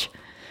Pinch and Inch?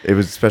 It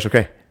was Special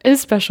K. It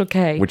is Special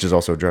K. Which is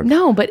also a drug.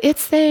 No, but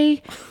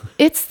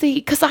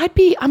because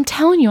I'm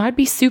telling you, I'd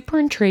be super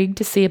intrigued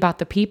to see about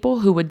the people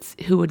who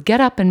would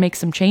get up and make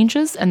some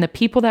changes, and the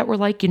people that were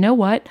like, you know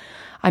what,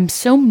 I'm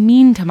so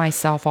mean to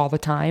myself all the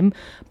time,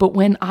 but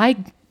when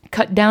I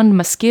cut down to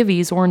my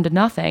skivvies or into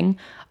nothing,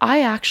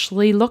 I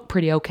actually look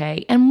pretty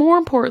okay. And more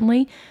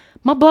importantly,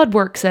 my blood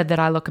work said that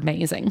I look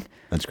amazing.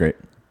 That's great.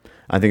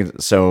 I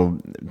think so.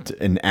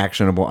 An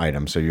actionable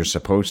item. So you're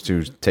supposed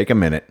to take a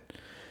minute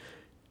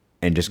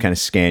and just kind of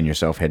scan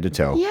yourself head to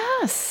toe.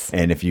 Yes.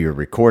 And if you're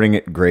recording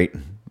it, great.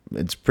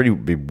 It's pretty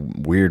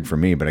weird for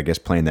me, but I guess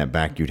playing that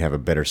back, you'd have a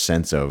better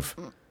sense of,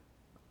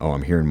 oh,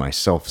 I'm hearing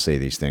myself say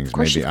these things.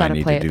 Maybe I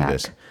need to do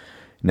this.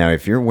 Now,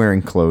 if you're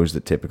wearing clothes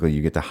that typically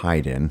you get to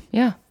hide in,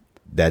 yeah,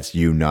 that's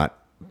you not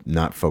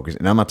focused.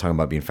 And I'm not talking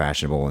about being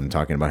fashionable and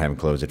talking about having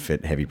clothes that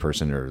fit heavy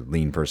person or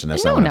lean person.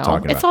 That's not what I'm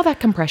talking about. It's all that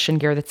compression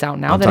gear that's out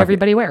now that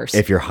everybody wears.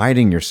 If you're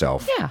hiding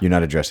yourself, Yeah. you're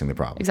not addressing the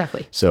problem.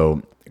 Exactly.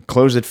 So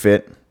clothes that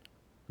fit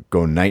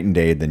go night and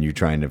day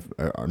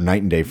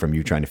night and day from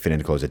you trying to fit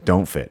into clothes that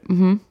don't fit.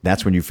 Mm-hmm.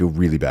 That's when you feel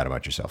really bad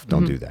about yourself.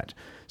 Don't do that.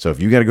 So if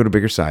you got to go to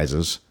bigger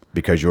sizes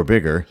because you're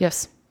bigger,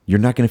 yes, you're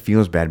not going to feel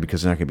as bad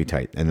because they're not going to be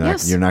tight, and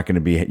Yes. you're not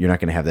going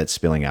to have that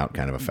spilling out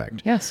kind of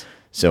effect. yes,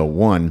 So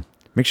one,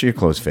 make sure your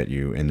clothes fit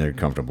you and they're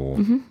comfortable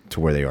to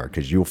where they are,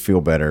 because you'll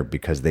feel better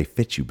because they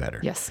fit you better.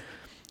 yes,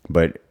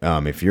 But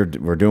if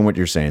we're doing what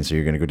you're saying, so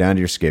you're going to go down to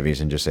your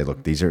skivvies and just say, look,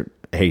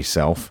 hey,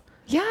 self,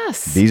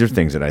 yes. these are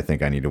things that I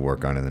think I need to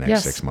work on in the next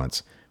Yes. 6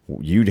 months.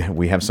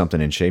 We have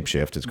something in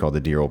Shapeshift. It's called the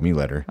Dear Old Me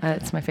letter.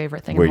 It's my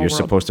favorite thing. Where in the you're whole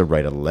world. supposed to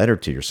write a letter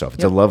to yourself.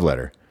 It's a love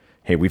letter.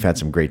 Hey, we've had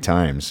some great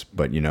times,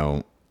 but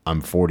I'm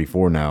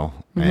 44 now,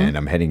 and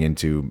I'm heading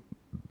into,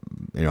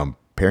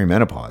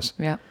 perimenopause.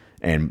 Yeah.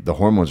 And the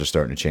hormones are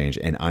starting to change,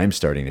 and I'm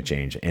starting to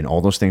change, and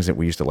all those things that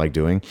we used to like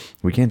doing,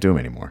 we can't do them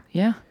anymore.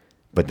 Yeah.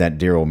 But that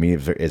Dear Old Me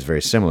is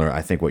very similar.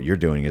 I think what you're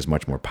doing is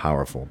much more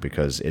powerful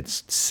because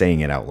it's saying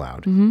it out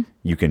loud. Mm-hmm.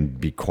 You can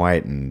be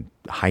quiet and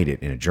hide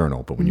it in a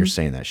journal, but when you're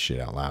saying that shit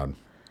out loud,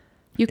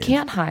 You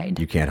can't hide.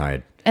 you can't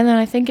hide. And then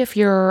I think if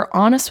you're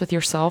honest with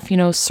yourself,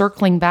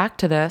 circling back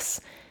to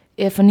this,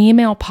 if an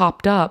email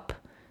popped up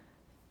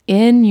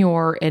in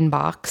your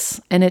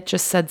inbox and it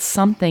just said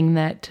something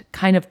that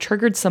kind of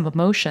triggered some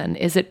emotion,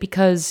 is it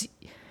because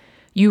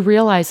you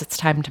realize it's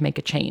time to make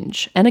a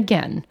change? And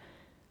again,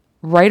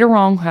 right or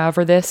wrong,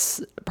 however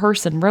this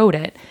person wrote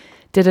it,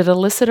 did it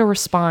elicit a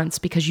response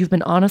because you've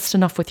been honest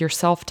enough with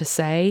yourself to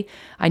say,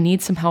 I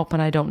need some help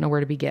and I don't know where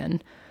to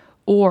begin?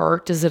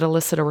 Or does it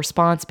elicit a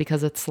response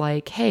because it's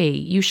like, hey,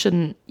 you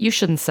shouldn't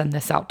send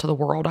this out to the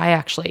world.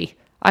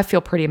 I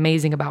feel pretty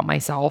amazing about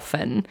myself,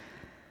 and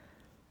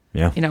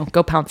Yeah.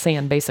 go pound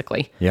sand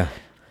basically. Yeah.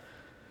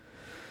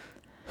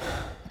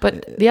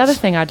 But the other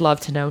thing I'd love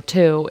to know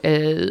too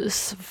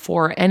is,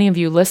 for any of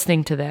you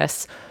listening to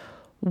this,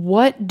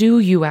 what do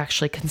you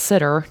actually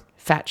consider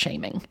fat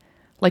shaming?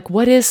 Like,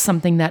 what is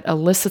something that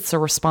elicits a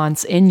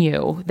response in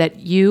you that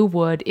you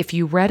would, if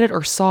you read it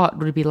or saw it,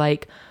 would be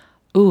like,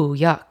 ooh,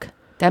 yuck,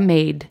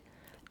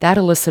 that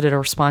elicited a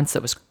response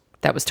that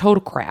was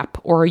total crap?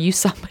 Or are you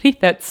somebody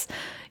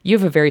you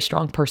have a very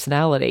strong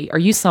personality? Are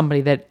you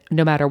somebody that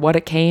no matter what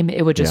it came,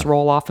 it would just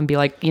roll off and be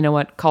like, you know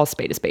what, call a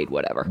spade,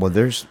 whatever?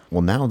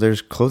 Now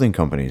there's clothing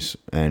companies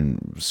and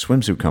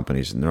swimsuit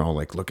companies, and they're all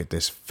like, look at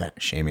this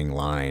fat shaming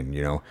line.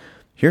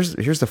 Here's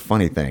the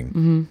funny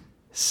thing: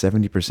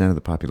 70% of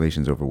the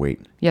population's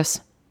overweight. Yes,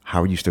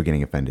 How are you still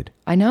getting offended?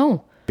 I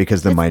know.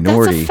 Because the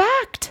minority, that's a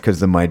fact. Because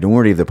the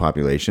minority of the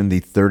population,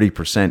 the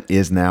 30%,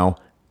 is now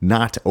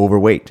not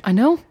overweight. I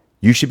know.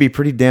 You should be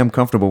pretty damn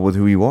comfortable with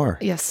who you are.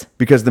 Yes.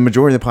 Because the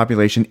majority of the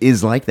population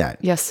is like that.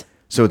 Yes.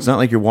 So it's not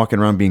like you're walking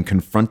around being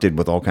confronted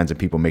with all kinds of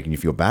people making you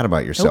feel bad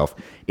about yourself.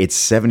 Nope. It's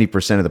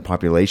 70% of the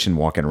population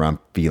walking around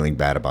feeling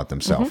bad about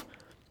themselves. Mm-hmm.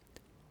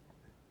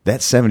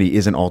 That 70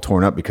 isn't all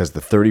torn up because the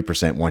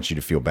 30% wants you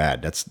to feel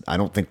bad. I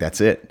don't think that's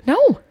it.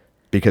 No.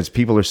 Because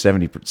people are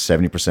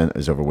 70%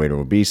 is overweight or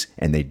obese,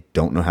 and they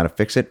don't know how to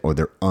fix it, or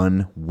they're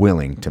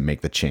unwilling to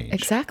make the change.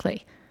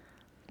 Exactly.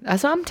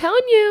 That's what I'm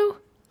telling you.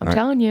 I'm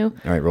telling you.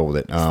 All right, roll with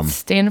it.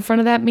 Stand in front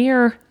of that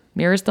mirror.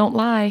 Mirrors don't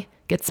lie.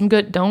 Get some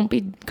good. Don't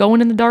be going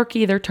in the dark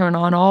either. Turn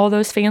on all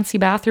those fancy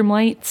bathroom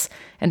lights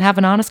and have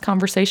an honest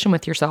conversation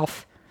with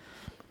yourself.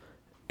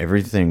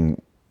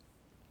 Everything.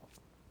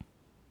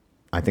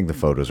 I think the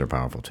photos are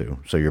powerful too.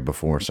 So your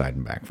before, side,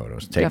 and back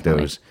photos. Take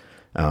Definitely. those.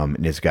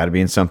 And it's got to be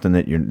in something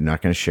that you're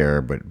not going to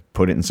share, but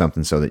put it in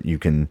something so that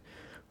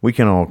we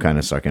can all kind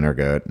of suck in our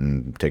gut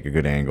and take a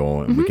good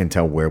angle, and we can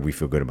tell where we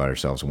feel good about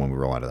ourselves when we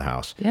roll out of the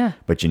house. Yeah.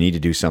 But you need to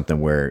do something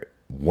where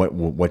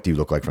what do you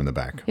look like from the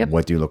back? Yep.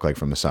 What do you look like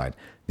from the side?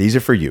 These are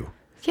for you.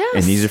 Yes.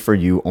 And these are for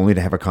you only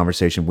to have a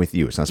conversation with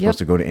you. It's not supposed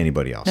to go to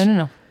anybody else.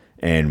 No.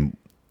 And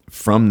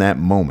from that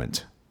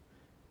moment,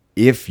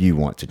 if you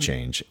want to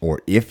change or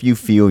if you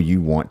feel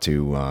you want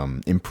to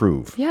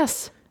improve.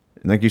 Yes.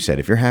 Like you said,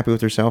 if you're happy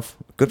with yourself,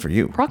 good for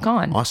you. Rock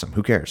on. Awesome.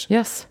 Who cares?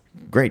 Yes.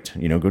 Great.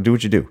 Go do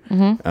what you do.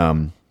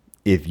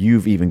 If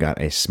you've even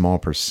got a small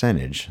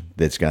percentage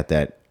that's got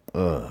that,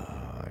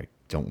 I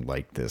don't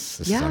like this.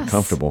 This is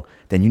uncomfortable.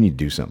 Then you need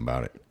to do something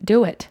about it.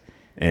 Do it.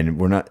 And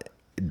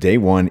day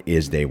one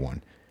is day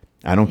one.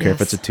 I don't care if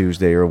it's a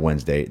Tuesday or a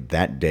Wednesday.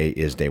 That day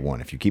is day one.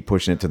 If you keep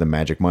pushing it to the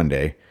magic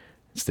Monday,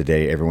 it's the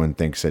day everyone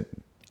thinks that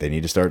they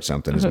need to start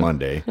something is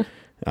Monday.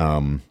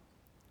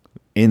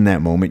 In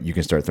that moment, you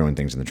can start throwing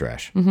things in the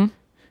trash.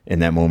 In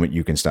that moment,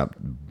 you can stop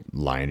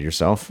lying to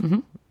yourself.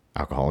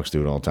 Alcoholics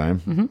do it all the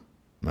time.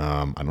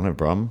 I don't have a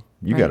problem.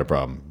 You got a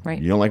problem.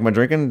 Right. You don't like my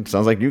drinking?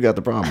 Sounds like you got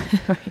the problem.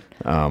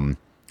 Right.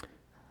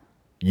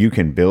 You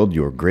can build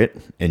your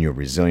grit and your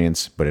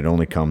resilience, but it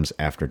only comes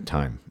after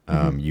time.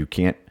 You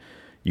can't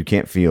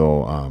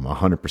feel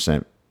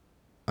 100%.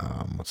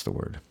 What's the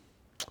word?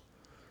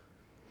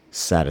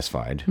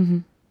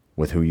 Satisfied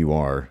with who you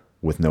are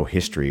with no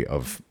history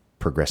of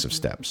progressive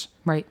steps.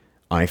 Right.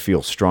 I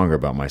feel stronger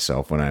about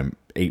myself when I'm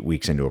 8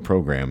 weeks into a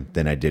program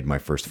than I did my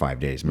first 5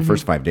 days. My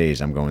first 5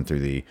 days, I'm going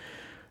through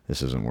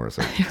this isn't worth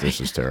it.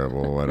 This is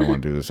terrible. I don't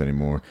want to do this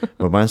anymore.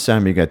 But by the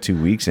time you got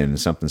 2 weeks in and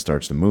something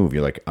starts to move,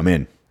 you're like, I'm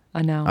in.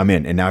 I know. I'm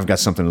in. And now I've got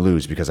something to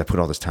lose because I put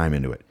all this time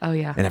into it. Oh,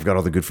 yeah. And I've got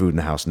all the good food in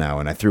the house now.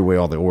 And I threw away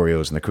all the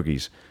Oreos and the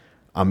cookies.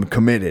 I'm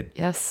committed.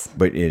 Yes.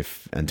 But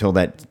until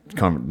that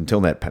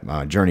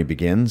journey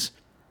begins,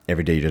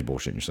 every day you're just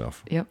bullshitting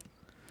yourself. Yep.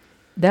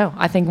 No,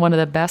 I think one of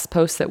the best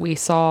posts that we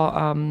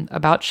saw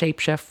about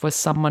Shapeshift was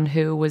someone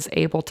who was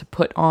able to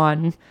put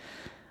on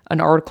an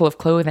article of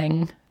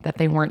clothing that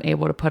they weren't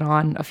able to put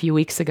on a few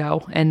weeks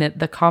ago. And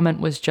the comment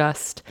was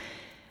just,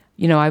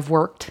 I've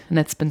worked and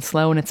it's been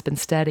slow and it's been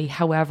steady.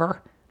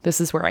 However,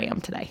 this is where I am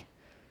today.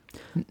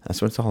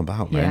 That's what it's all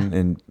about, man.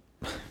 And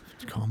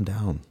calm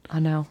down. I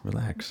know.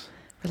 Relax.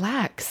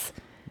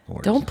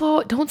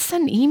 Don't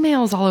send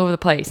emails all over the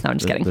place. No, I'm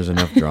just kidding. There's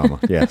enough drama.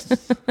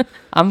 Yes.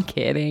 I'm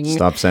kidding.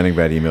 Stop sending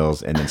bad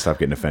emails and then stop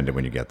getting offended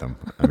when you get them.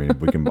 I mean,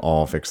 we can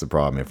all fix the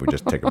problem if we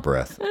just take a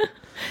breath.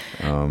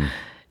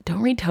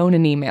 Don't read tone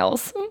in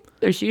emails.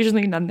 There's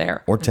usually none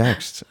there. Or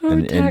text.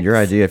 And your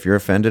idea, if you're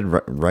offended,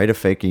 write a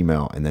fake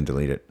email and then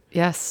delete it.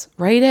 Yes.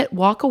 Write it,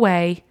 walk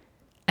away,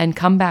 and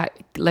come back.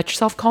 Let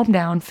yourself calm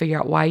down, figure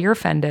out why you're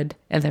offended.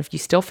 And then if you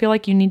still feel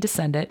like you need to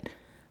send it,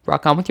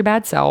 rock on with your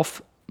bad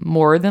self.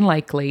 More than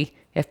likely,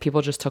 if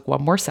people just took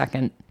one more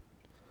second,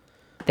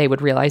 they would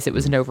realize it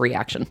was an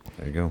overreaction.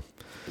 There you go.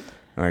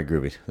 All right,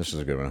 Groovy. This is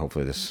a good one.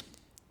 Hopefully this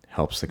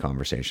helps the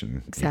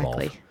conversation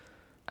evolve.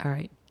 All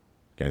right.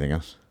 Got anything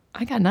else?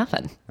 I got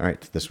nothing. All right.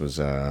 This was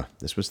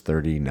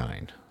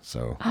 39.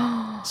 So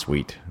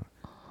sweet.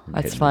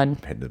 That's fun.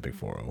 Heading to the big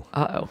 4-0.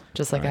 Uh-oh.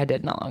 Just like I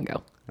did not long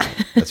ago.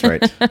 That's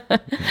right.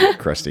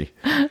 Crusty.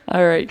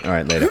 All right. All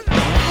right, later.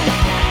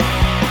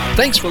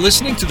 Thanks for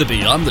listening to the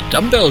Beyond the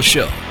Dumbbells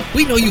Show.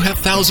 We know you have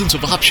thousands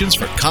of options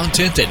for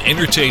content and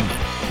entertainment.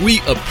 We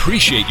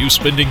appreciate you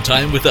spending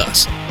time with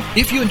us.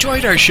 If you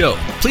enjoyed our show,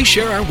 please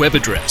share our web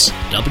address,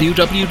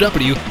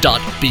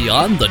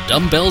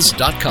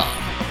 www.beyondthedumbbells.com,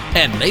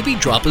 and maybe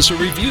drop us a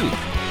review.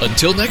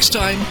 Until next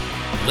time,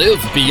 live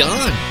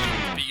beyond.